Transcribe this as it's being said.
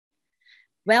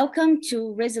Welcome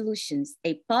to Resolutions,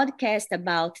 a podcast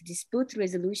about dispute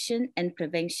resolution and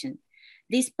prevention.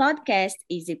 This podcast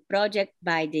is a project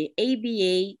by the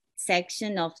ABA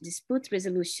section of dispute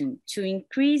resolution to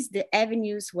increase the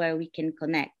avenues where we can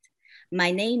connect. My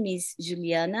name is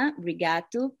Juliana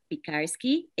Brigato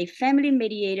Pikarski, a family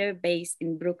mediator based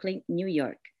in Brooklyn, New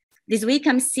York. This week,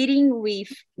 I'm sitting with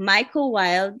Michael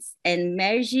Wilds and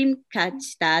Merjim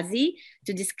Kachtazi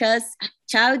to discuss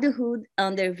childhood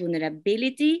under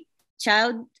vulnerability,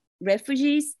 child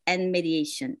refugees, and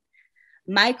mediation.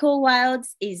 Michael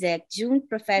Wilds is adjunct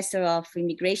professor of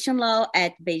immigration law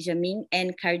at Benjamin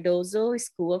N. Cardozo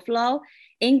School of Law,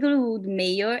 Englewood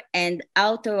Mayor, and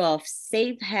author of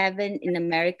Safe Haven in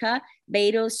America,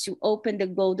 Battles to Open the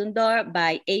Golden Door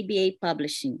by ABA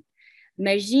Publishing.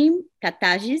 Merjim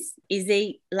Kachtazi is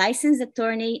a licensed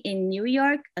attorney in New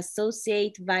York,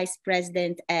 associate vice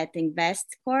president at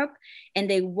InvestCorp, and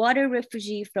a water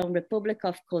refugee from Republic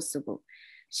of Kosovo.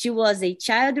 She was a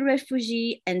child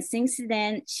refugee, and since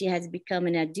then, she has become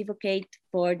an advocate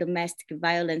for domestic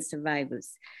violence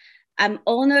survivors. I'm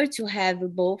honored to have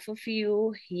both of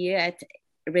you here at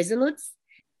Resolutes.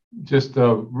 Just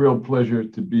a real pleasure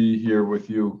to be here with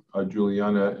you,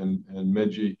 Juliana and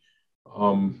Meji.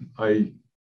 I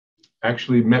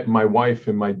actually met my wife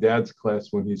in my dad's class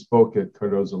when he spoke at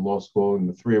Cardozo Law School, and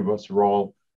the three of us are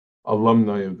all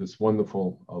alumni of this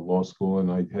wonderful law school. And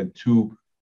I had two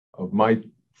of my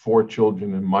four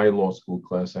children in my law school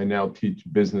class. I now teach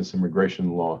business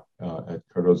immigration law at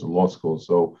Cardozo Law School.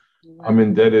 So wow. I'm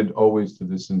indebted always to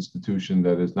this institution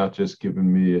that has not just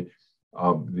given me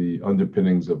the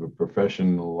underpinnings of a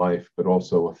professional life, but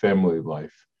also a family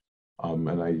life.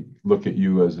 And I look at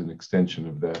you as an extension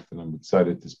of that, and I'm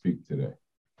excited to speak today.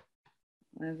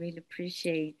 I really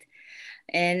appreciate.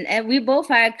 And we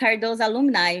both are Cardozo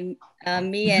alumni,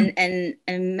 me and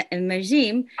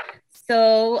Merjim.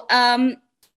 So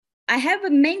I have a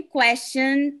main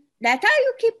question that I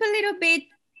will keep a little bit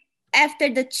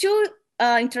after the two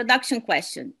introduction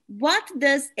question. What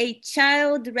does a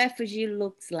child refugee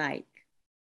looks like?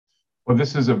 Well,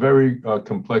 this is a very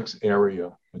complex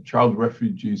area. A child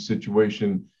refugee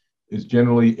situation is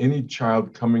generally any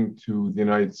child coming to the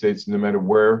United States, no matter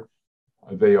where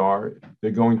they are.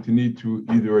 They're going to need to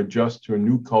either adjust to a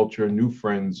new culture, new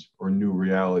friends, or new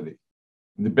reality.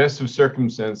 In the best of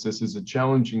circumstances, this is a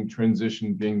challenging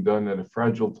transition being done at a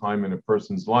fragile time in a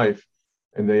person's life,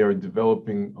 and they are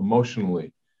developing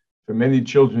emotionally. For many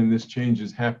children, this change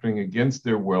is happening against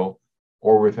their will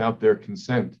or without their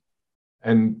consent.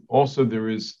 And also there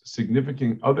is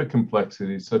significant other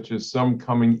complexities, such as some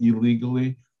coming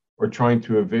illegally or trying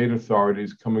to evade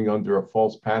authorities, coming under a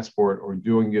false passport, or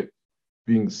doing it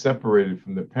being separated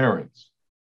from the parents.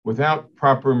 Without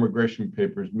proper immigration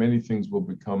papers, many things will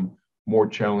become more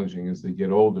challenging as they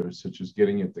get older, such as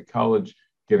getting into college,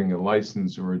 getting a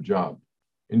license or a job.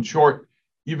 In short,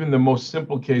 even the most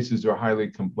simple cases are highly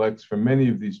complex. For many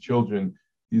of these children,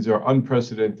 these are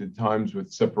unprecedented times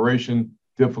with separation,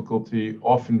 difficulty,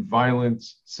 often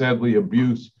violence, sadly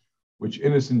abuse, which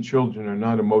innocent children are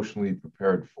not emotionally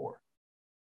prepared for.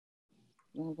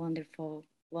 Well, wonderful,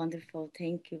 wonderful.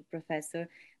 Thank you, Professor.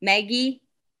 Maggie?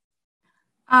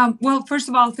 Well, first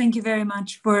of all, thank you very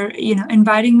much for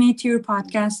inviting me to your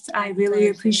podcast. I really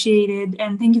appreciate it,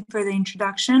 and thank you for the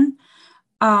introduction.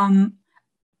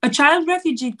 A child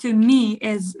refugee to me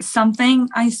is something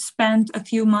I spent a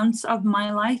few months of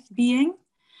my life being.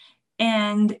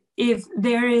 And if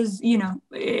there is,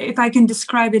 if I can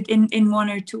describe it in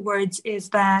one or two words, is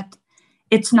that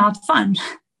it's not fun.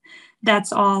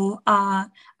 That's all. I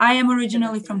am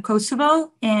originally from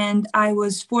Kosovo, and I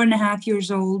was 4.5 years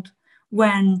old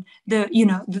when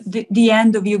the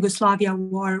end of Yugoslavia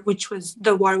war, which was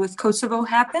the war with Kosovo,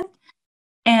 happened.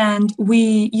 And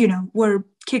we, were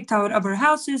kicked out of our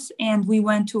houses, and we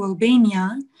went to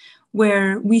Albania,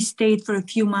 where we stayed for a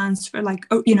few months, for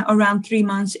around 3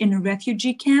 months in a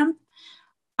refugee camp.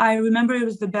 I remember it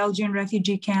was the Belgian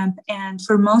refugee camp. And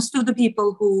for most of the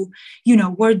people who,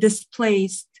 were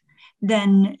displaced,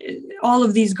 then all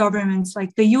of these governments,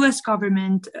 like the US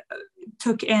government,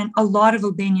 took in a lot of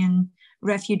Albanian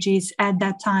refugees at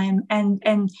that time.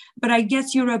 But I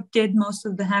guess Europe did most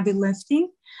of the heavy lifting.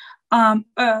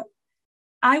 I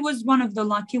was one of the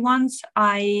lucky ones.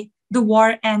 The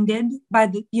war ended by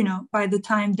the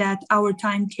time that our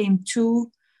time came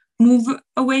to move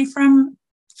away from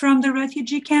the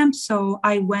refugee camp. So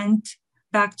I went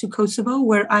back to Kosovo,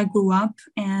 where I grew up,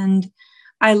 and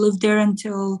I lived there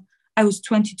until I was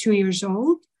 22 years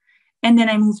old. And then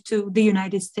I moved to the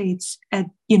United States at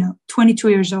 22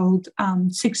 years old,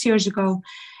 6 years ago.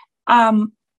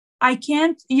 I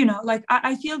can't,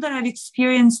 I feel that I've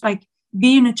experienced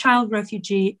being a child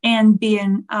refugee and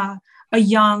being a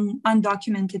young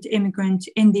undocumented immigrant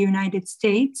in the United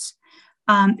States.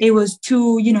 It was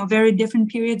two, very different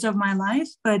periods of my life.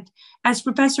 But as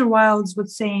Professor Wilds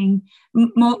was saying,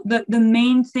 the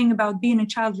main thing about being a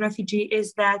child refugee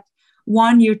is that,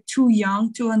 one, you're too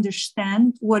young to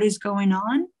understand what is going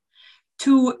on.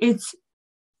 Two, it's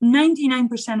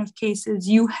 99% of cases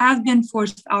you have been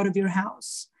forced out of your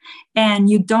house and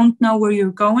you don't know where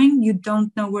you're going. You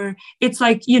don't know where. It's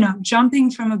like,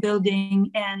 jumping from a building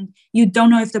and you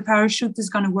don't know if the parachute is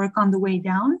going to work on the way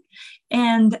down.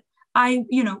 And I,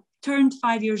 turned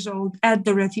 5 years old at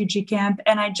the refugee camp,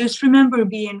 and I just remember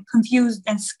being confused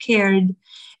and scared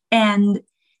and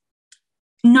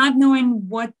not knowing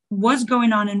what was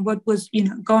going on and what was,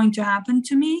 going to happen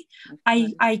to me.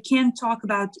 I can't talk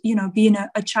about, being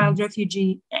a child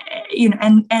refugee,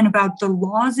 and about the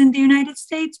laws in the United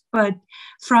States, but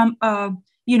from a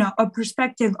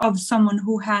perspective of someone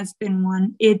who has been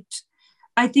one,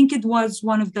 I think it was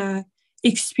one of the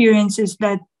experiences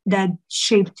that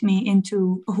shaped me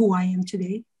into who I am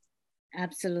today.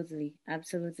 Absolutely.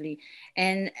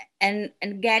 And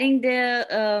getting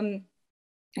the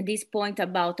this point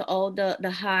about all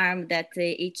the harm that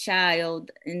a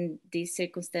child in this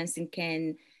circumstance is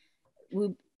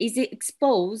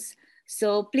exposed.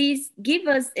 So please give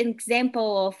us an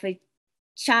example of a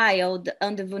child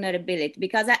under vulnerability,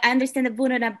 because I understand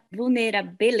the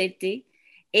vulnerability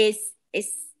is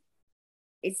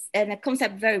a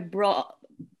concept very broad.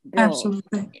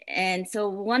 Absolutely. And so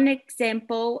one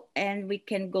example, and we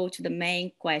can go to the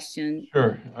main question.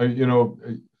 Sure.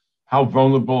 How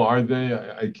vulnerable are they?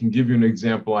 I can give you an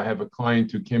example. I have a client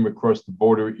who came across the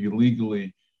border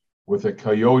illegally with a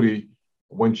coyote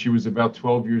when she was about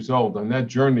 12 years old. On that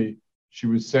journey, she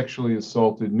was sexually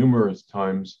assaulted numerous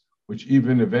times, which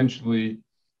even eventually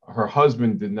her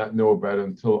husband did not know about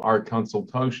until our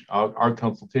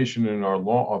consultation in our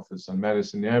law office on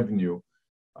Madison Avenue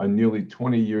nearly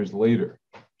 20 years later.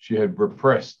 She had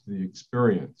repressed the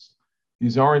experience.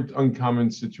 These aren't uncommon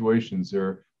situations.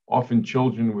 They're often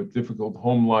children with difficult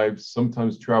home lives,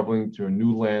 sometimes traveling to a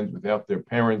new land without their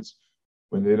parents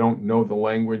when they don't know the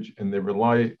language, and they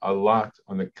rely a lot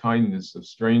on the kindness of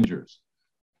strangers.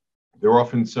 They're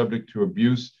often subject to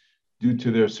abuse due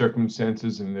to their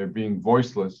circumstances and their being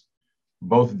voiceless,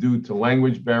 both due to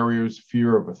language barriers,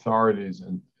 fear of authorities,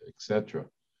 and etc.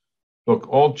 Look,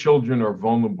 all children are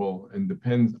vulnerable and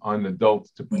depend on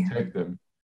adults to protect them.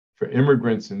 For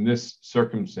immigrants in this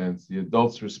circumstance, the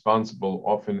adults responsible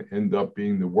often end up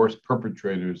being the worst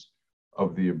perpetrators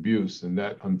of the abuse. And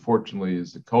that, unfortunately,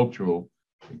 is the cultural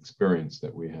experience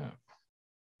that we have.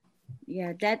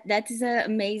 Yeah, that is an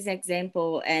amazing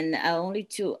example. And only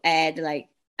to add,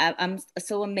 I'm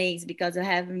so amazed because I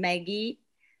have Maggie,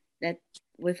 that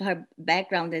with her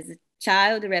background as a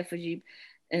child refugee,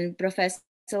 and Professor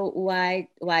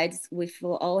Wilds with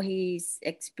all his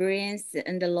experience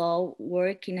in the law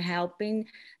work in helping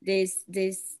this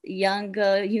young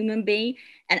human being.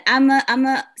 And I'm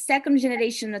a second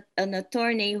generation an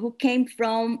attorney who came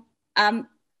from a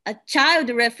child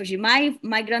refugee.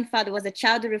 My grandfather was a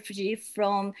child refugee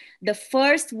from the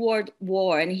First World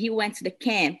War, and he went to the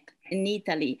camp in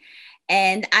Italy.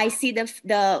 And I see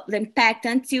the impact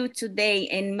until today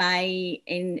in my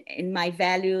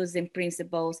values and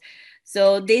principles.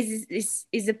 So this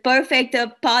is a perfect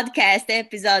podcast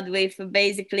episode with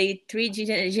basically 3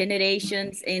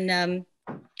 generations in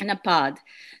a pod.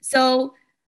 So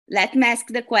let me ask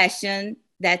the question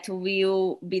that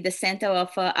will be the center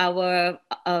of our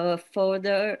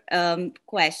further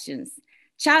questions.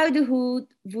 Childhood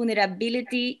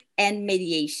vulnerability and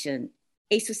mediation,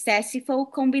 a successful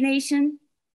combination?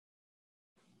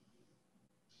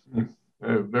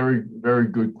 Very, very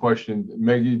good question.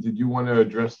 Maggie, did you want to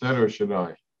address that, or should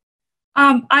I?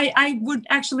 I would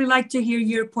actually like to hear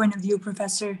your point of view,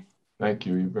 Professor. Thank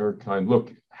you. You're very kind.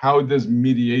 Look, how does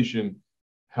mediation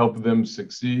help them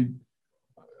succeed?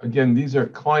 Again, these are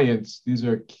clients, these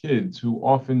are kids who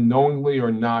often knowingly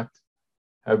or not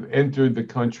have entered the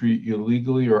country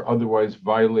illegally or otherwise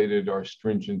violated our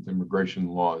stringent immigration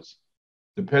laws.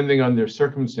 Depending on their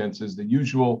circumstances, the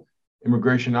usual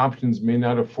immigration options may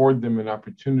not afford them an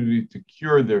opportunity to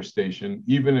cure their station,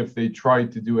 even if they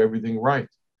tried to do everything right.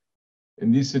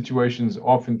 In these situations,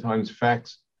 oftentimes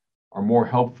facts are more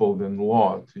helpful than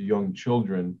law to young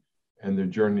children and their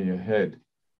journey ahead.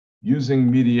 Using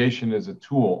mediation as a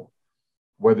tool,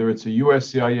 whether it's a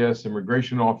USCIS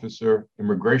immigration officer,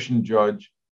 immigration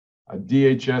judge, a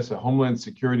DHS, a Homeland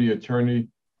Security attorney,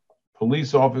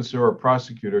 police officer, or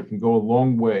prosecutor, can go a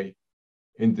long way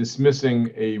in dismissing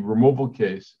a removal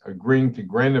case, agreeing to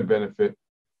grant a benefit,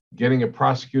 getting a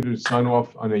prosecutor to sign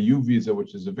off on a U visa,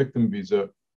 which is a victim visa,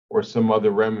 or some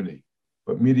other remedy.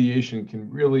 But mediation can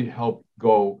really help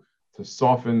go to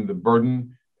soften the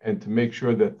burden and to make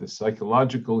sure that the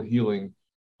psychological healing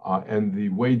and the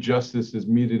way justice is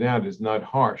meted out is not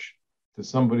harsh to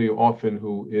somebody often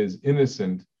who is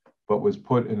innocent but was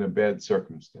put in a bad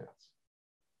circumstance.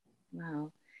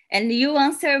 Wow. And you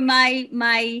answer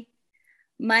my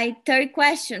third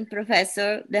question,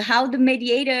 Professor, how the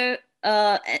mediator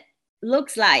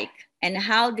looks like and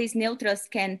how these neutrals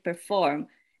can perform.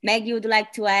 Meg, you would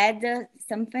like to add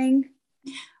something?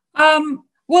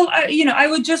 Well, I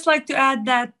would just like to add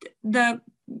that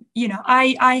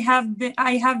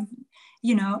I have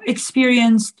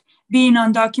experienced being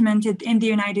undocumented in the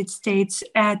United States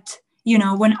at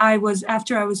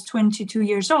after I was 22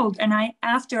 years old, and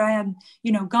after I had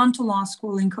gone to law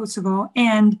school in Kosovo,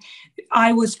 and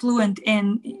I was fluent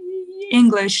in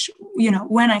English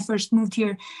when I first moved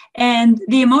here, and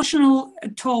the emotional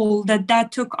toll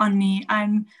that took on me,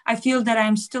 I feel that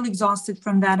I'm still exhausted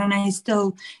from that, and I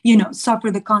still suffer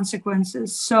the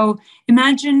consequences. So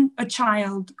imagine a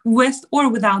child with or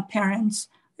without parents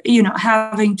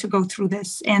having to go through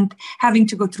this and having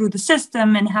to go through the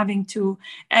system and having to,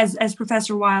 as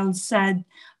Professor Wild said,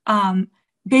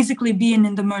 basically being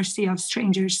in the mercy of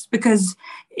strangers, because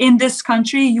in this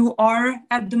country you are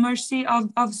at the mercy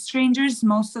of strangers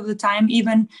most of the time,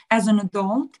 even as an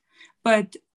adult.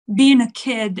 But being a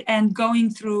kid and going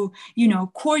through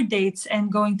court dates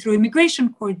and going through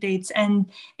immigration court dates and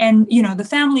the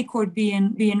family court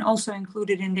being also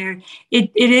included in there, it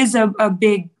is a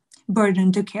big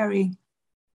burden to carry.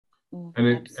 And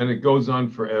it goes on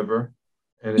forever,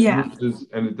 and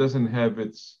it doesn't have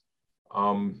its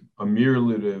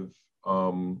ameliorative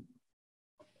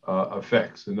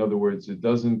effects. In other words, it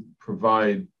doesn't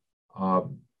provide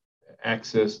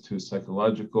access to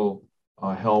psychological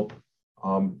help.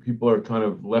 People are kind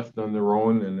of left on their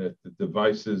own and at the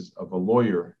devices of a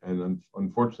lawyer. And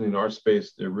unfortunately, in our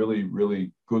space, they're really,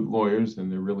 really good lawyers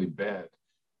and they're really bad.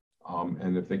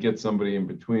 And if they get somebody in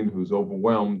between who's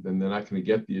overwhelmed, then they're not going to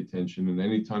get the attention. And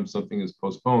anytime something is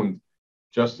postponed,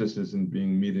 justice isn't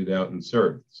being meted out and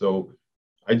served. So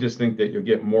I just think that you'll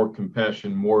get more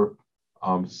compassion, more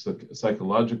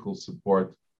psychological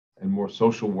support, and more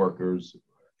social workers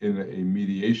in a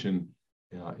mediation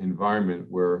environment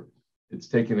where it's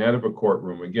taken out of a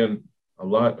courtroom. Again, a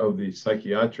lot of the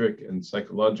psychiatric and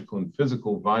psychological and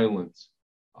physical violence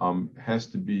has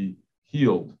to be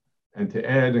healed. And to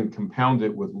add and compound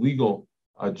it with legal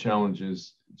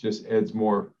challenges just adds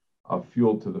more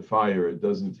fuel to the fire. It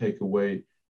doesn't take away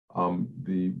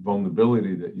the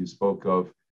vulnerability that you spoke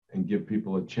of and give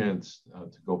people a chance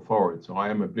to go forward. So I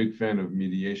am a big fan of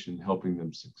mediation, helping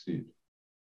them succeed.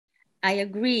 I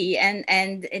agree.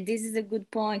 And this is a good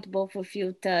point both of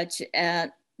you touch.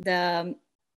 The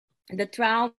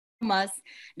traumas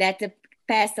that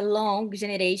pass along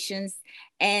generations,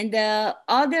 and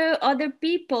other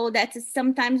people that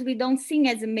sometimes we don't see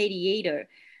as a mediator.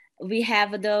 We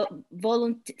have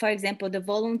for example, the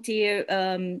volunteer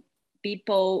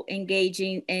people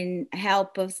engaging and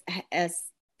help us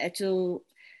to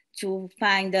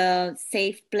find a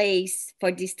safe place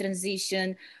for this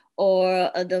transition, or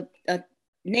the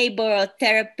neighbor, a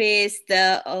therapist,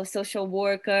 a social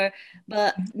worker,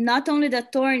 but not only the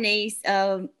attorneys,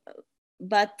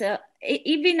 but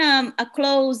even a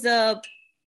close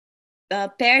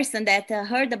person that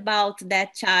heard about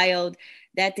that child,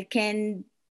 that can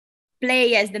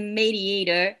play as the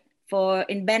mediator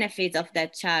in benefit of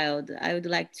that child. I would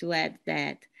like to add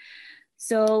that.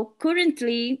 So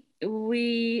currently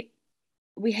we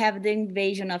have the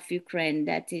invasion of Ukraine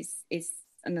that is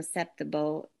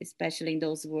unacceptable, especially in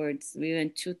those words. We are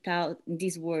in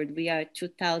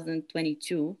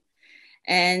 2022.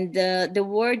 And the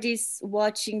world is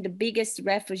watching the biggest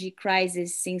refugee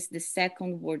crisis since the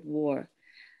Second World War.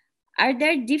 Are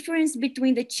there differences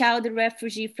between the child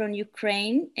refugee from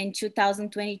Ukraine in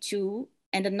 2022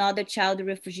 and another child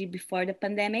refugee before the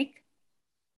pandemic?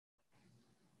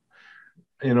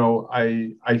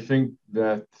 I think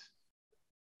that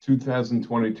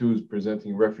 2022 is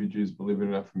presenting refugees, believe it or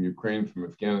not, from Ukraine, from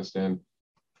Afghanistan,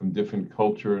 from different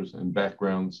cultures and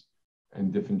backgrounds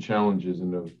and different challenges.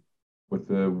 And with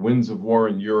the winds of war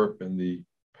in Europe and the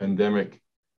pandemic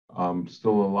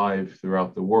still alive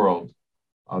throughout the world,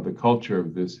 the culture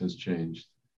of this has changed,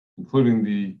 including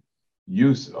the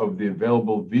use of the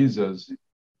available visas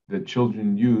that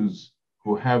children use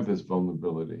who have this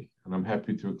vulnerability. And I'm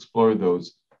happy to explore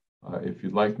those if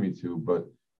you'd like me to.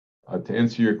 But to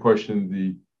answer your question,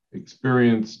 the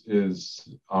experience is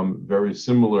very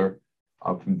similar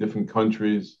from different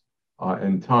countries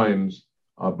and times.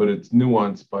 but it's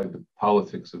nuanced by the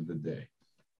politics of the day.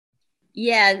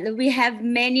 Yeah, we have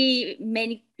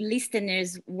many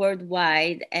listeners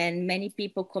worldwide, and many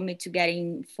people commit to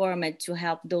getting informed to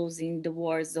help those in the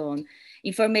war zone.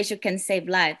 Information can save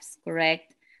lives,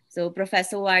 correct? So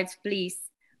Professor Wards, please,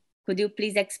 could you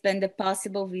please explain the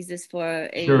possible visas for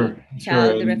a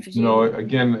child refugee? You know,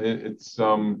 again, it's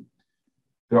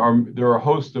there are a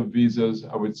host of visas.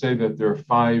 I would say that there are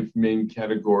 5 main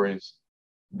categories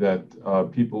that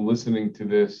people listening to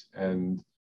this and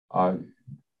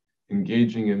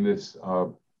engaging in this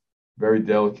very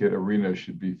delicate arena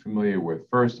should be familiar with.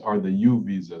 First are the U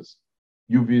visas.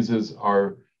 U visas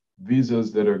are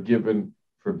visas that are given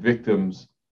for victims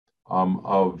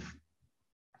of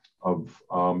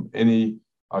any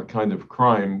kind of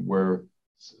crime where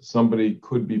somebody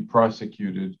could be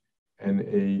prosecuted, and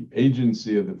a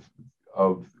agency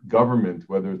of government,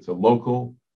 whether it's a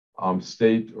local,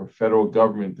 state, or federal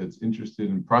government that's interested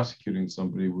in prosecuting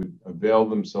somebody, would avail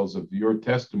themselves of your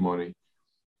testimony.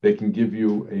 They can give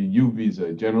you a U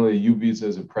visa. Generally, a U visa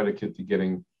is a predicate to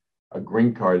getting a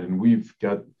green card, and we've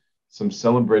got some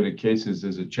celebrated cases.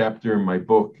 There's a chapter in my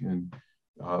book, and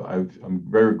I'm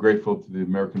very grateful to the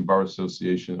American Bar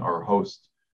Association, our host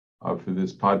for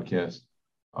this podcast,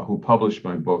 who published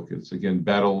my book. It's again,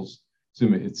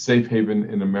 it's Safe Haven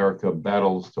in America,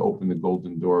 Battles to Open the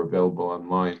Golden Door, available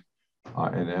online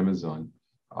and Amazon.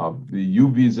 The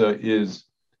U visa is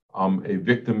a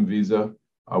victim visa.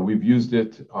 We've used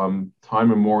it time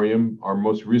memoriam. Our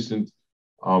most recent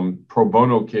pro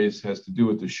bono case has to do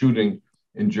with the shooting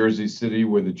in Jersey City,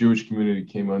 where the Jewish community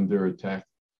came under attack,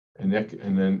 and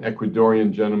an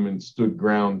Ecuadorian gentleman stood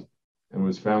ground and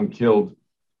was found killed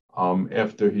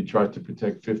after he tried to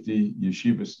protect 50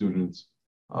 yeshiva students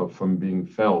from being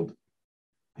felled.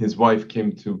 His wife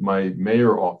came to my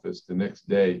mayor office the next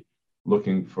day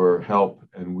looking for help,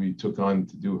 and we took on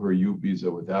to do her U visa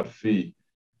without fee,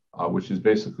 which is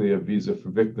basically a visa for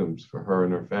victims for her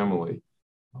and her family.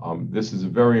 This is a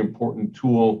very important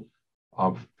tool,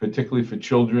 particularly for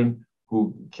children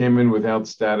who came in without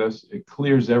status. It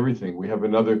clears everything. We have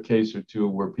another case or two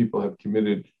where people have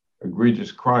committed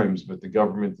egregious crimes, but the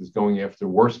government is going after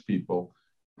worse people,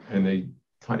 and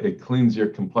it cleans your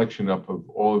complexion up of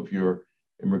all of your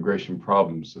immigration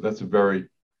problems. So that's a very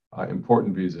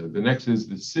important visa. The next is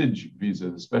the SIJ visa,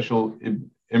 the Special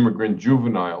Immigrant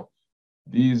Juvenile.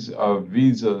 These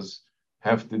visas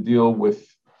have to deal with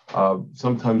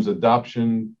sometimes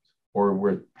adoption, or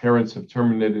where parents have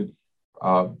terminated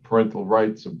parental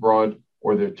rights abroad,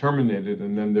 or they're terminated,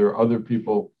 and then there are other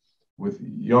people with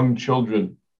young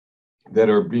children that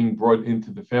are being brought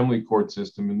into the family court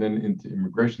system and then into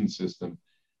immigration system.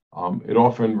 It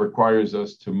often requires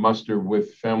us to muster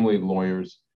with family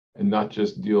lawyers and not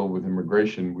just deal with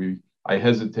immigration. I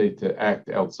hesitate to act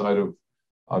outside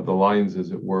of the lines,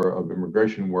 as it were, of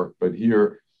immigration work, but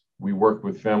here we work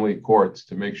with family courts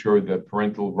to make sure that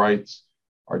parental rights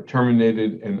are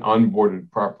terminated and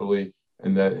onboarded properly,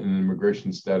 and that an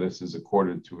immigration status is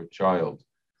accorded to a child.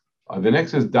 The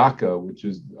next is DACA, which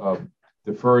is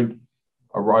deferred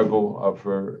arrival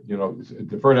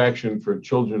deferred action for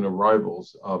children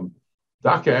arrivals.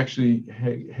 DACA actually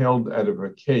held out of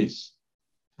a case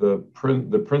the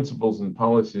principles and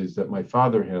policies that my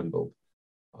father handled.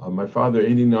 My father,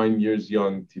 89 years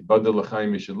young, Tibadel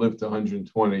L'chaim, he should live to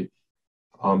 120,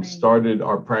 started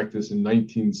our practice in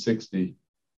 1960,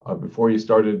 before he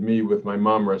started me with my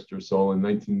mom, rest her soul, in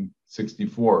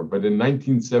 1964. But in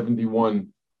 1971,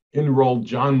 enrolled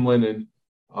John Lennon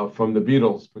from the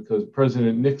Beatles, because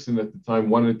President Nixon at the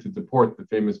time wanted to deport the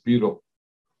famous Beatle.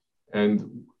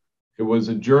 And it was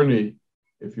a journey,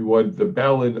 if you would, the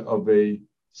ballad of a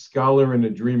scholar and a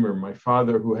dreamer. My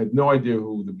father, who had no idea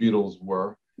who the Beatles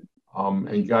were,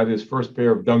 and got his first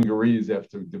pair of dungarees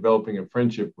after developing a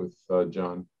friendship with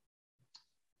John.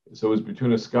 So it was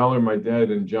between a scholar, my dad,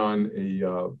 and John,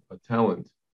 a talent,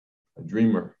 a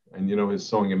dreamer. And you know his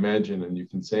song, Imagine, and you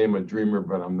can say I'm a dreamer,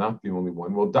 but I'm not the only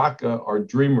one. Well, DACA are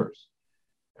dreamers.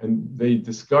 And they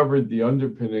discovered the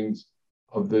underpinnings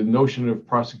of the notion of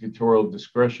prosecutorial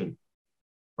discretion.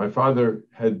 My father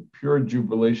had pure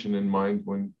jubilation in mind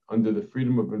when, under the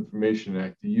Freedom of Information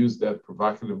Act, he used that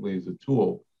provocatively as a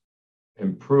tool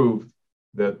and proved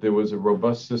that there was a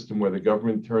robust system where the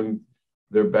government turned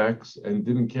their backs and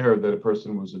didn't care that a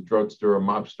person was a drugster or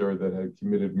mobster that had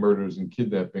committed murders and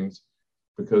kidnappings,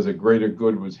 because a greater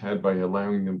good was had by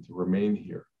allowing them to remain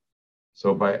here.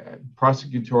 So by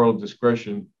prosecutorial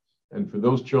discretion, and for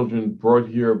those children brought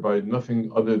here by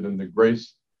nothing other than the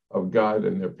grace of God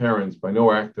and their parents, by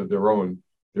no act of their own,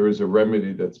 there is a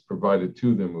remedy that's provided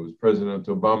to them. It was President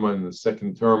Obama in the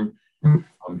second term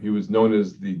He was known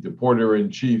as the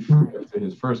deporter-in-chief after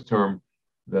his first term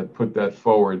that put that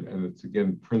forward, and it's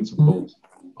again principles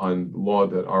on law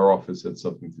that our office had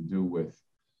something to do with.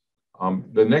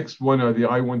 The next one are the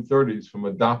I-130s from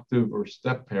adoptive or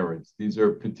step parents. These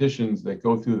are petitions that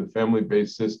go through the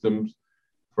family-based systems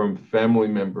from family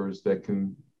members that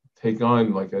can take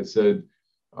on, like I said,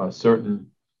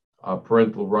 certain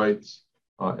parental rights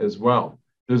as well.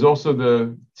 There's also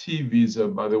the T visa,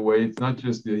 by the way. It's not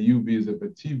just the U visa,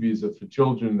 but T visa for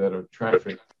children that are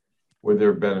trafficked with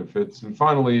their benefits. And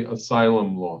finally,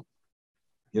 asylum law.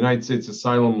 The United States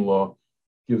asylum law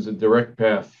gives a direct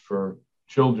path for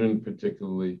children,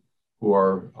 particularly who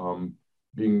are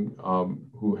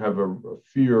who have a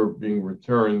fear of being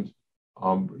returned,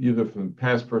 either from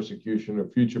past persecution or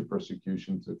future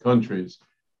persecution to countries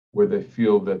where they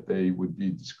feel that they would be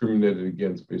discriminated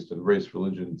against based on race,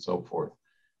 religion, and so forth.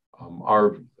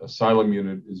 Our asylum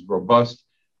unit is robust,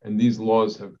 and these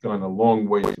laws have gone a long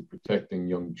way to protecting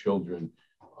young children.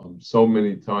 So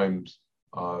many times,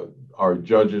 our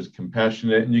judge is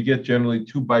compassionate, and you get generally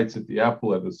 2 bites at the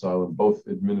apple at asylum, both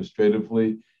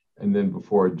administratively and then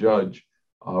before a judge,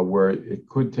 where it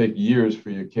could take years for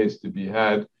your case to be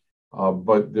had,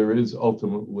 but there is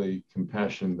ultimately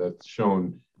compassion that's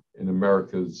shown in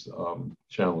America's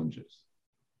challenges.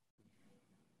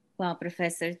 Wow,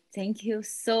 Professor, thank you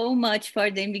so much for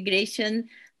the immigration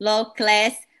law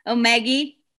class. Oh,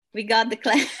 Maggie, we got the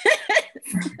class.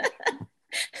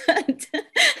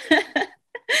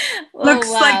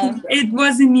 Looks like it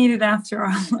wasn't needed after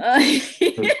all.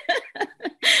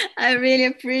 I really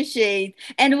appreciate,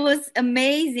 and it was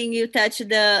amazing. You touched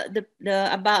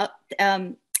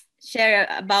share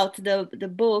about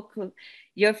the book.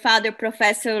 Your father,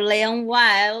 Professor Leon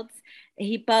Wild,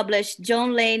 he published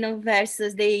John Lennon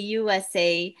versus the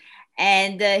USA,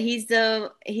 and he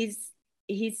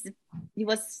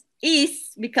was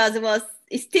because it was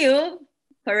still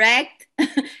correct.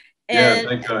 Yeah,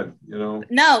 thank God, you know.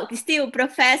 No, still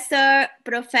professor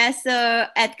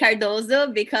at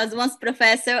Cardozo, because once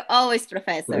professor, always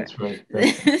professor. That's right.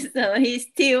 So he's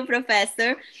still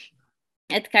professor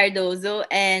at Cardozo,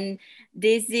 and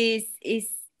this is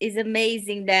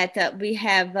amazing that we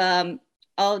have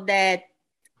all that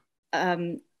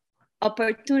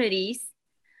opportunities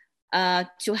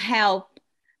to help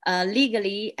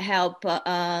legally help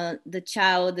the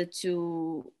child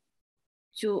to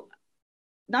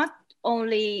not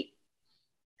only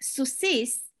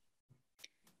subsist,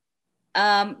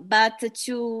 but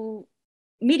to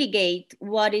mitigate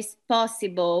what is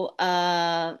possible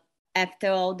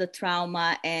after all the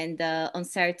trauma and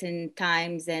uncertain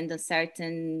times and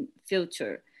uncertain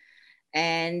future.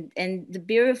 And the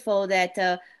beautiful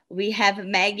that we have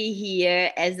Maggie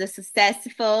here as a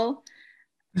successful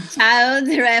child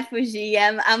refugee.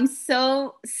 I'm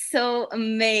so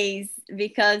amazed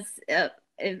because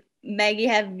Maggie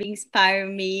have been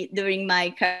inspiring me during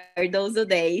my Cardozo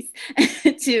days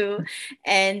too,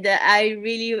 and I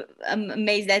really am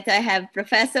amazed that I have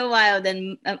Professor Wild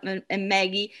and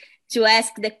Maggie to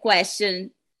ask the question: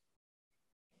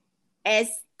 as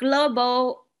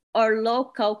global or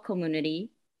local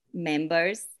community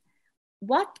members,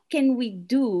 what can we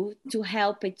do to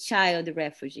help a child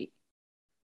refugee?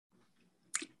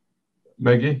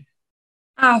 Maggie?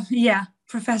 Oh, yeah,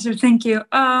 Professor, thank you.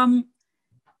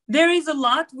 There is a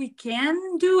lot we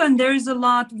can do, and there is a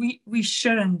lot we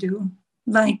shouldn't do.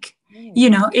 Like, you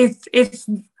know, if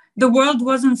the world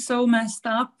wasn't so messed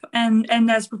up, and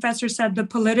as Professor said, the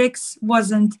politics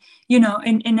wasn't, you know,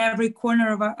 in every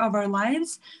corner of our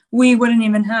lives, we wouldn't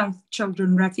even have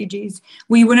children refugees.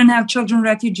 We wouldn't have children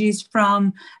refugees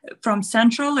from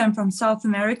Central and from South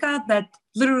America that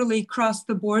literally crossed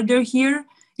the border here,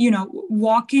 you know,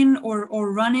 walking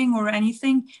or running or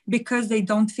anything because they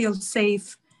don't feel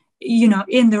safe, you know,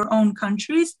 in their own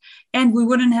countries. And we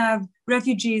wouldn't have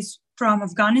refugees from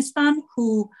Afghanistan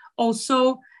who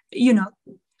also, you know,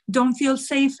 don't feel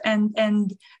safe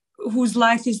and whose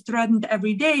life is threatened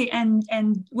every day. And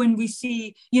when we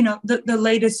see, you know, the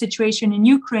latest situation in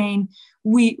Ukraine,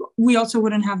 we also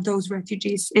wouldn't have those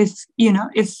refugees if, you know,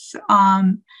 if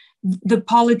the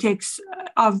politics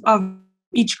of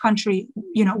each country,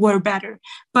 you know, were better.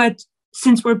 But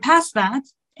since we're past that,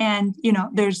 and, you know,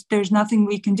 there's nothing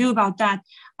we can do about that,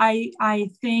 I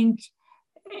think,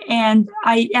 and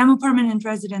I am a permanent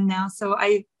resident now, so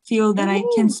I feel that I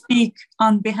can speak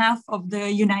on behalf of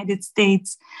the United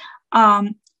States.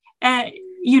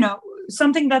 You know,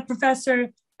 something that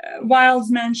Professor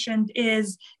Wiles mentioned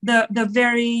is the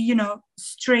very, you know,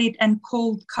 straight and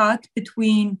cold cut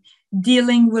between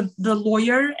dealing with the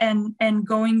lawyer and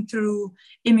going through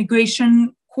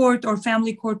immigration court or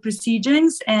family court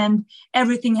proceedings, and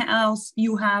everything else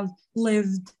you have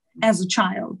lived as a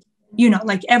child,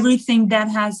 like everything that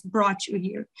has brought you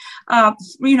here.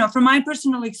 From my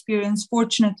personal experience,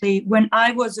 fortunately, when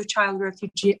I was a child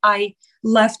refugee, I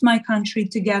left my country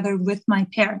together with my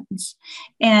parents.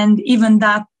 And even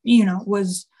that,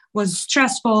 was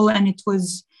stressful, and it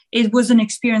was an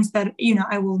experience that,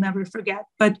 I will never forget.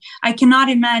 But I cannot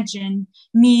imagine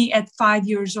me at 5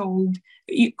 years old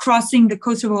crossing the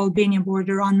Kosovo-Albania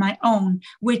border on my own,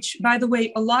 which, by the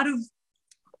way, a lot of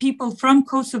people from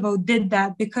Kosovo did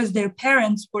that because their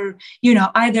parents were,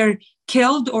 either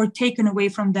killed or taken away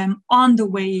from them on the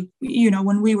way,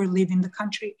 when we were leaving the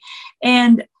country.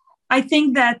 And I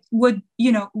think that what,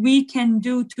 we can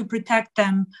do to protect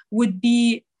them would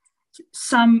be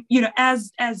some,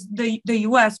 as the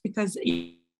US, because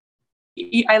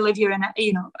I live here and,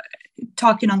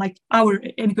 talking on like our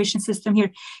immigration system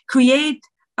here, create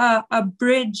a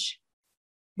bridge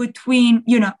between,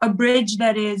 a bridge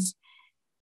that is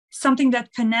something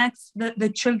that connects the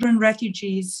children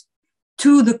refugees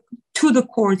to the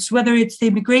courts, whether it's the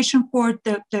immigration court,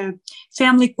 the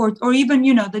family court, or even,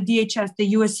 the DHS,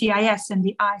 the USCIS, and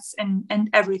the ICE, and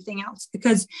everything else.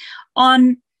 Because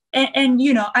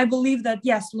I believe that,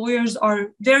 yes, lawyers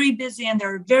are very busy and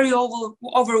they're very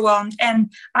overwhelmed.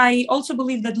 And I also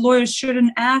believe that lawyers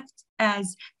shouldn't act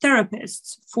as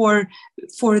therapists for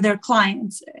their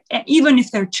clients, even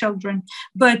if they're children.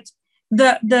 But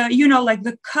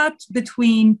the cut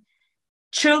between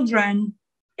children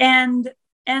and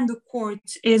the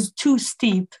courts is too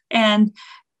steep, and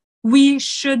we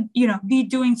should be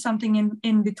doing something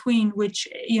in between, which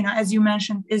as you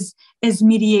mentioned is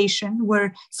mediation,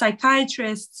 where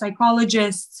psychiatrists,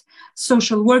 psychologists,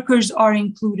 social workers are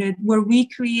included, where we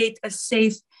create a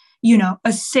safe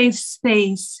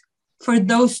space for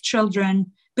those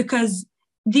children, because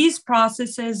these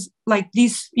processes, like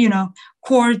these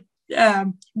court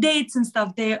dates and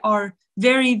stuff, they are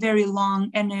very, very long,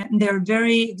 and they're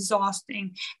very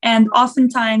exhausting. And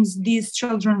oftentimes these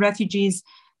children refugees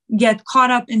get caught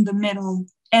up in the middle,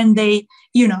 and they,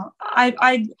 I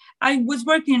was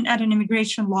working at an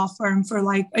immigration law firm for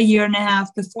like a year and a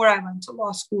half before I went to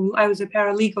law school. I was a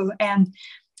paralegal, and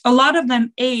a lot of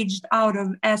them aged out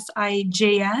of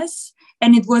SIJS.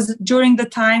 And it was during the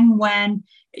time when,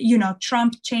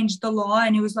 Trump changed the law,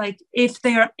 and it was like, if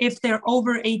they're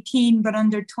over 18 but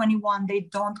under 21, they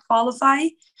don't qualify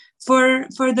for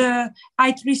the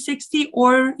I-360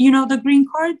 or, the green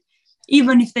card,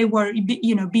 even if they were,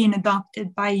 being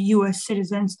adopted by US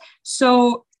citizens.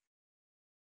 So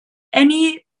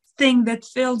anything that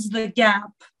fills the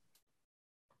gap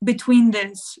between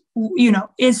this,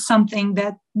 is something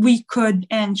that we could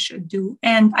and should do.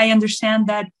 And I understand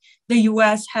that the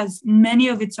US has many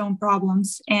of its own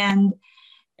problems. And,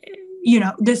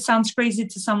 this sounds crazy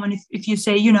to someone if you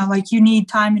say, like you need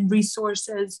time and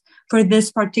resources for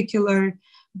this particular,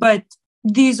 but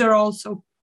these are also,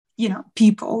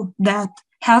 people that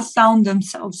have found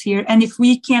themselves here. And if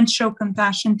we can't show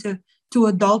compassion to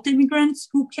adult immigrants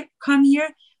who come here,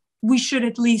 we should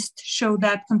at least show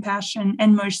that compassion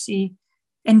and mercy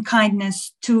and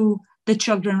kindness to the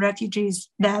children refugees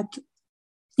that,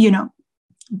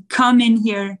 come in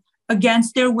here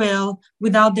against their will,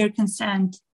 without their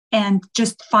consent, and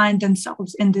just find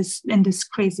themselves in this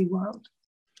crazy world.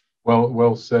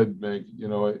 Well said, Meg.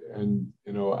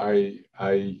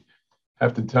 I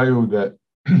have to tell you that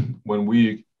when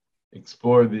we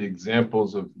explore the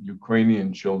examples of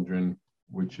Ukrainian children,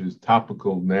 which is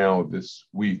topical now this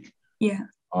week,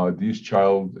 these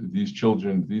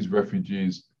children, these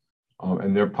refugees,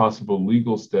 and their possible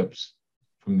legal steps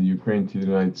from the Ukraine to the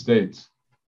United States,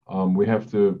 we have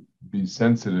to be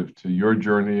sensitive to your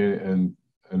journey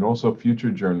and also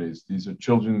future journeys. These are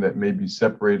children that may be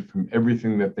separated from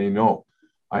everything that they know.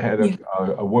 I had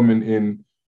a woman in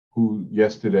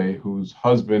yesterday whose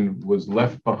husband was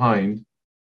left behind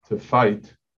to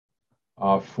fight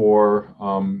for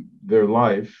their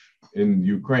life in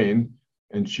Ukraine,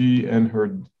 and she and her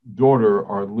daughter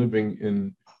are living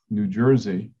in New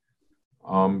Jersey,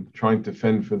 trying to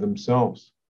fend for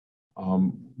themselves.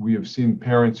 We have seen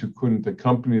parents who couldn't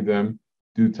accompany them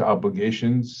due to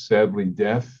obligations, sadly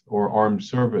death, or armed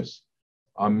service.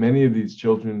 Many of these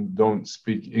children don't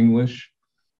speak English,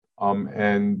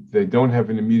 and they don't have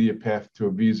an immediate path to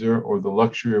a visa or the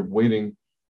luxury of waiting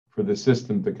for the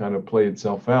system to kind of play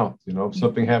itself out. If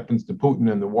something happens to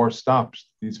Putin and the war stops,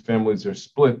 these families are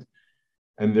split,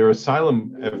 and their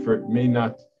asylum effort may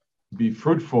not be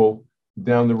fruitful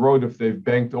down the road if they've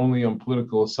banked only on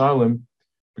political asylum,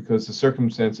 because the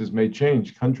circumstances may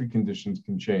change, country conditions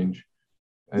can change.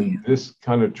 And this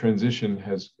kind of transition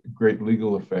has great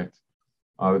legal effect.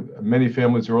 Many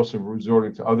families are also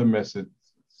resorting to other methods,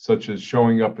 such as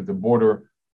showing up at the border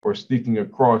or sneaking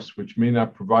across, which may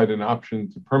not provide an option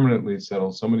to permanently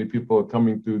settle. So many people are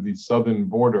coming through the southern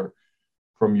border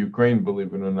from Ukraine,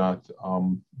 believe it or not,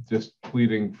 just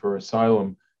pleading for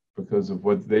asylum because of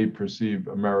what they perceive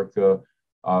America's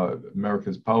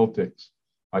politics.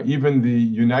 Even the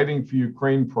Uniting for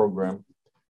Ukraine program,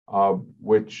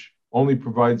 which only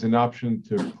provides an option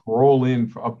to parole in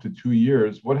for up to 2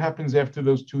 years. What happens after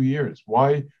those 2 years?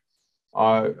 Why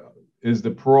is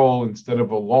the parole instead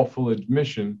of a lawful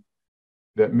admission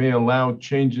that may allow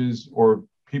changes or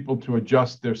people to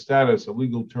adjust their status, a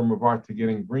legal term of art, to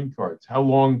getting green cards? How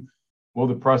long will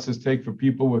the process take for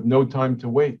people with no time to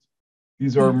wait?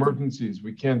 These are emergencies.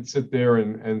 We can't sit there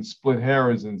and split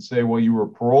hairs and say, well, you were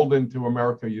paroled into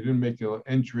America, you didn't make an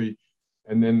entry,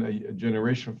 and then a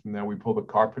generation from now, we pull the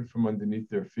carpet from underneath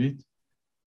their feet.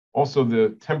 Also,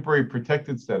 the temporary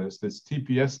protected status, this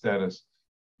TPS status,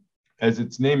 as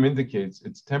its name indicates,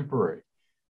 it's temporary.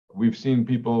 We've seen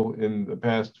people in the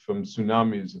past from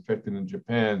tsunamis affected in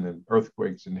Japan and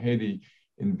earthquakes in Haiti,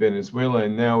 in Venezuela,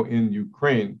 and now in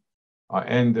Ukraine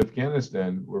and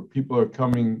Afghanistan, where people are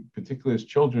coming, particularly as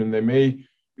children. They may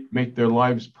make their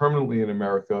lives permanently in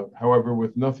America. However,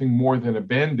 with nothing more than a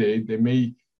Band-Aid, they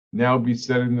may now be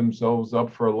setting themselves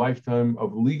up for a lifetime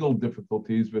of legal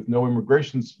difficulties with no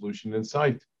immigration solution in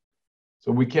sight. So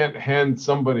we can't hand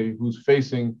somebody who's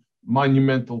facing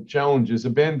monumental challenges a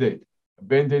Band-Aid. A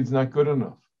Band-Aid's not good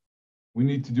enough. We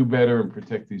need to do better and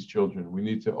protect these children. We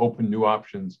need to open new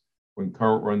options when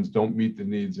current runs don't meet the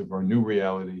needs of our new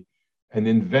reality, and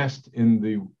invest in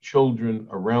the children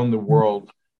around the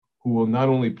world who will not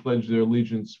only pledge their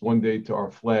allegiance one day to our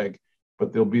flag,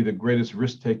 but they'll be the greatest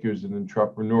risk takers and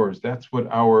entrepreneurs. That's what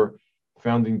our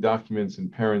founding documents and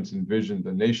parents envisioned,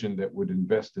 a nation that would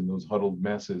invest in those huddled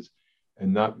masses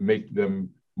and not make them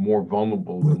more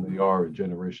vulnerable than they are a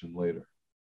generation later.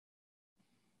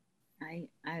 I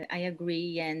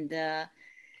agree, and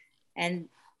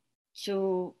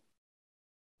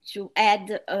to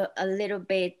add a little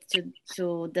bit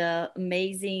to the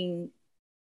amazing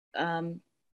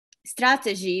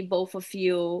strategy both of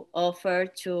you offer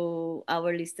to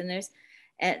our listeners,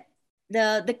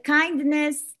 the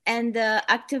kindness and the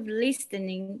active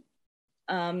listening,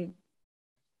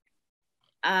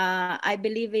 I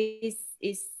believe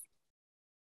is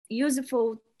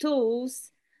useful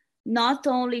tools, not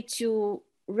only to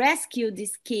rescue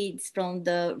these kids from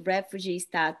the refugee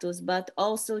status, but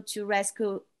also to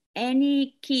rescue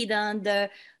any kid under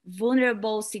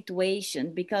vulnerable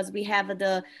situation, because we have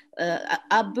the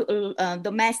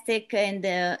domestic and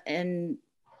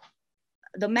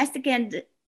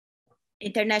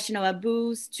international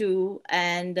abuse too,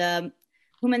 and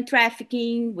human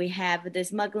trafficking. We have the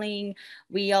smuggling.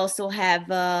 We also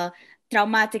have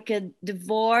traumatic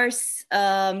divorce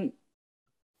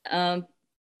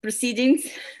proceedings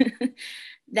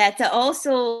that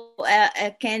also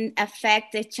can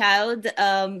affect a child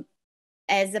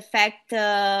as affect,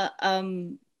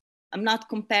 I'm not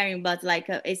comparing, but like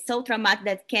it's so traumatic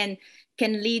that can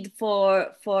lead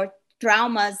for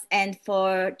traumas and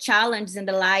for challenges in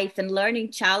the life and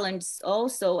learning challenges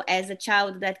also as a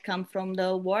child that come from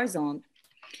the war zone.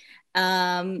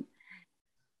 To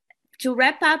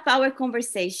wrap up our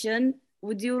conversation,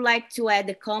 would you like to add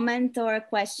a comment or a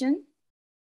question?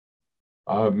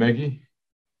 Maggie?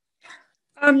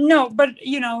 No, but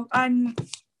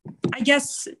I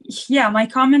guess, yeah, my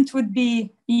comment would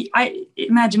be, I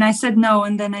imagine I said no,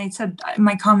 and then I said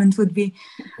my comment would be,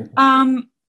 oh,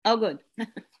 good.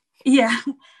 Yeah,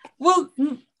 well,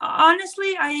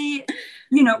 honestly,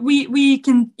 we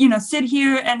can, sit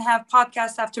here and have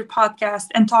podcast after podcast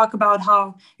and talk about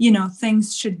how,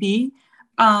 things should be.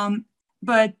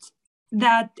 But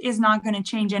that is not going to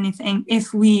change anything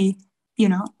if we,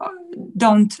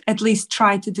 don't at least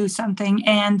try to do something.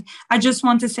 And I just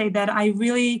want to say that I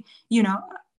really,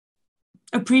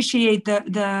 appreciate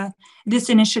this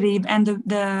initiative and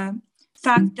the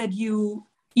fact that you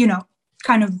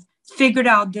kind of figured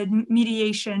out that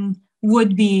mediation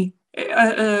would be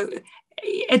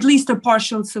at least a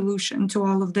partial solution to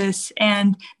all of this,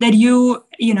 and that you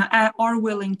are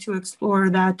willing to explore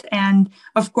that. And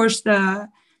of course,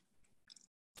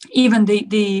 even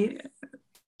the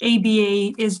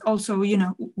ABA is also,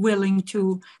 willing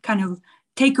to kind of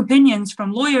take opinions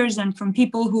from lawyers and from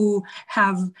people who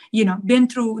have, been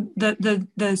through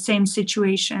the same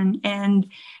situation. And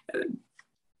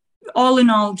all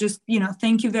in all, just,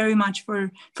 thank you very much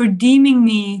for deeming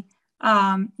me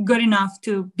good enough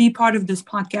to be part of this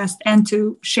podcast and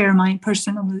to share my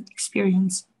personal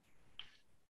experience.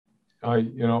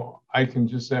 I can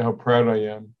just say how proud I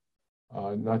am,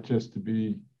 not just to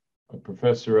be a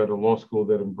professor at a law school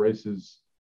that embraces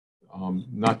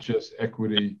not just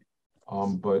equity,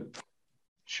 but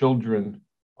children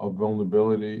of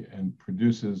vulnerability and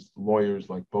produces lawyers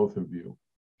like both of you.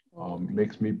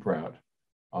 Makes me proud.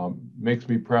 Makes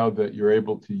me proud that you're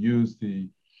able to use the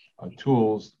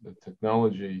tools, the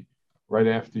technology, right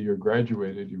after you're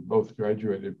graduated. You both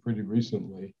graduated pretty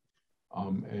recently,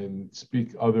 and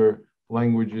speak other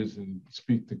languages and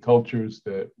speak the cultures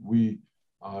that we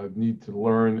need to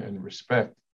learn and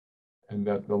respect, and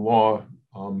that the law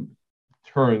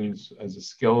turns as a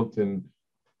skeleton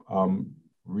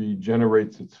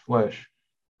regenerates its flesh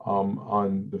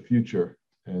on the future.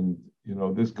 And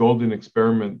this golden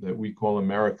experiment that we call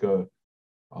America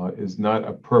is not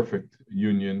a perfect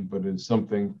union, but is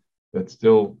something that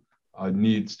still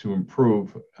needs to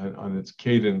improve on its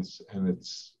cadence and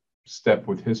its step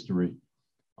with history.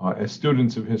 As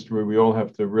students of history, we all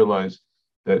have to realize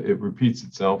that it repeats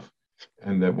itself,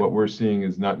 and that what we're seeing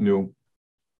is not new,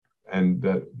 and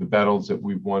that the battles that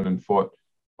we've won and fought,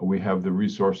 we have the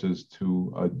resources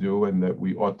to do, and that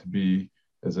we ought to be,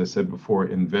 as I said before,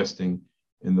 investing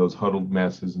in those huddled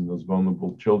masses and those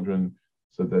vulnerable children,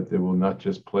 so that they will not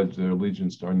just pledge their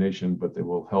allegiance to our nation, but they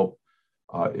will help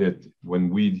it when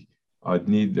we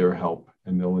need their help,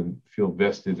 and they'll feel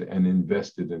vested and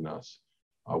invested in us.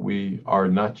 We are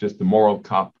not just the moral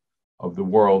cop of the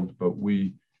world, but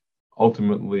we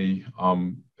ultimately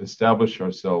establish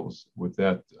ourselves with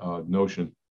that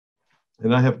notion.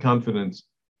 And I have confidence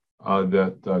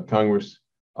that Congress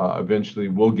eventually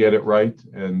will get it right,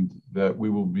 and that we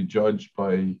will be judged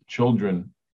by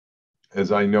children,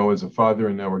 as I know as a father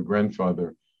and now a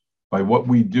grandfather, by what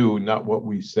we do, not what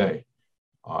we say.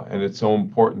 And it's so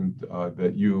important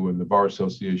that you and the Bar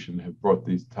Association have brought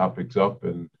these topics up,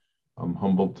 and I'm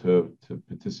humbled to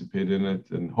participate in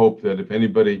it, and hope that if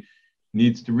anybody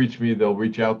needs to reach me, they'll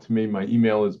reach out to me. My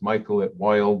email is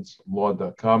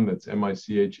michael@wildslaw.com. That's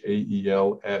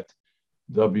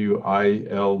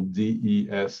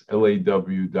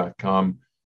michael@wildslaw.com.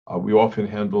 We often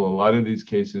handle a lot of these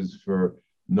cases for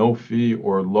no fee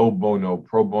or low bono,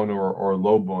 pro bono or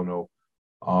low bono,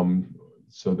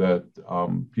 so that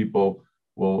people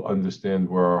will understand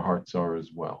where our hearts are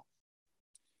as well.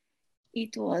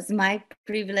 It was my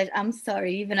privilege. I'm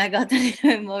sorry, even I got a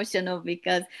little emotional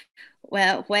because,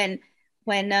 well, when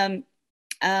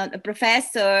a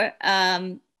professor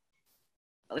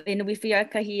in with your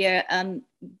career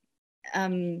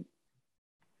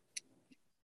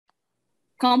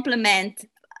compliment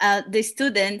the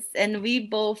students, and we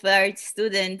both are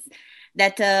students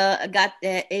that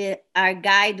are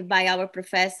guided by our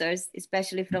professors,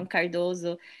 especially from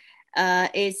Cardozo,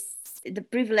 is the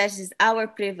privilege is our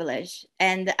privilege.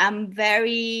 And I'm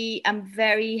very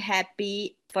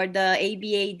happy for the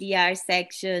ABA-DR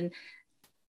section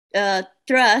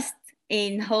trust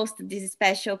in host this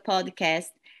special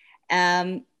podcast.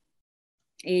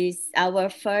 Is our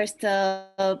first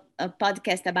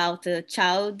podcast about a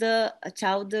child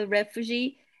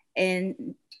refugee,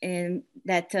 and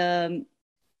that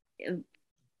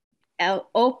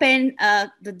open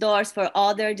the doors for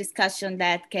other discussion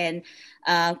that can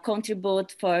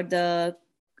contribute for the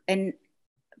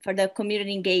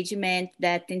community engagement,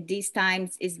 that in these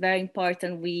times is very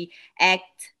important. We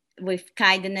act with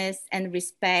kindness and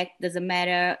respect. Doesn't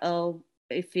matter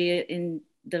if you're in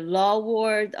the law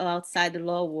world or outside the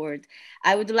law world.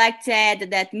 I would like to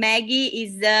add that Maggie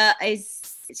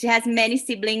she has many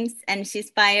siblings, and she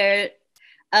inspired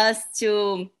us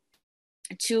to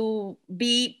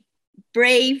be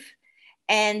brave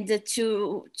and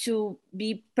to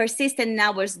be persistent in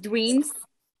our dreams.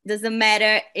 Doesn't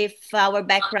matter if our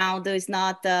background is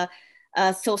not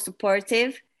so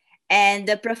supportive. And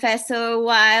Professor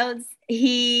Wilds,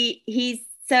 he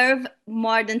served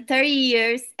more than 30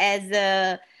 years as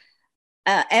a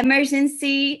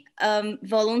emergency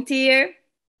volunteer.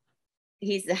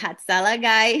 He's a Hatzalah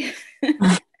guy.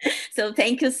 So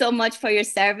thank you so much for your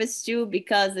service too,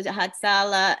 because the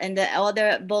Hatzalah and the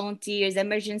other volunteers,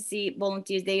 emergency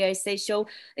volunteers, they are essential,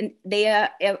 and they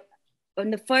are on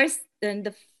the first and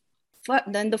the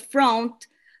front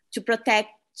to protect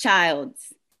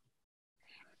childs.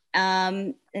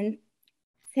 And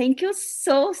thank you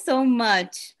so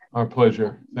much. Our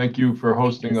pleasure. Thank you for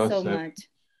hosting us. So much.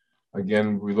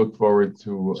 Again, we look forward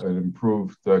to an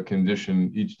improved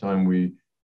condition each time we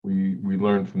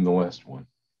learn from the last one.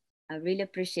 I really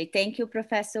appreciate. Thank you,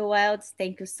 Professor Wilds.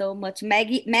 Thank you so much.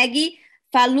 Maggie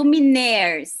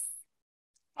Faluminairs.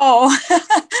 Oh,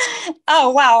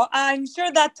 Oh, wow. I'm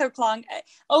sure that took long.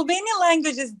 Albanian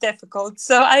language is difficult,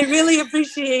 so I really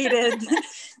appreciated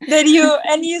that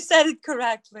you said it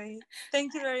correctly.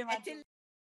 Thank you very much.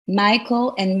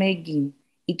 Michael and Mergin,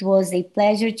 it was a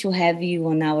pleasure to have you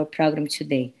on our program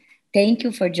today. Thank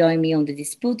you for joining me on the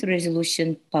Dispute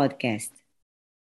Resolution podcast.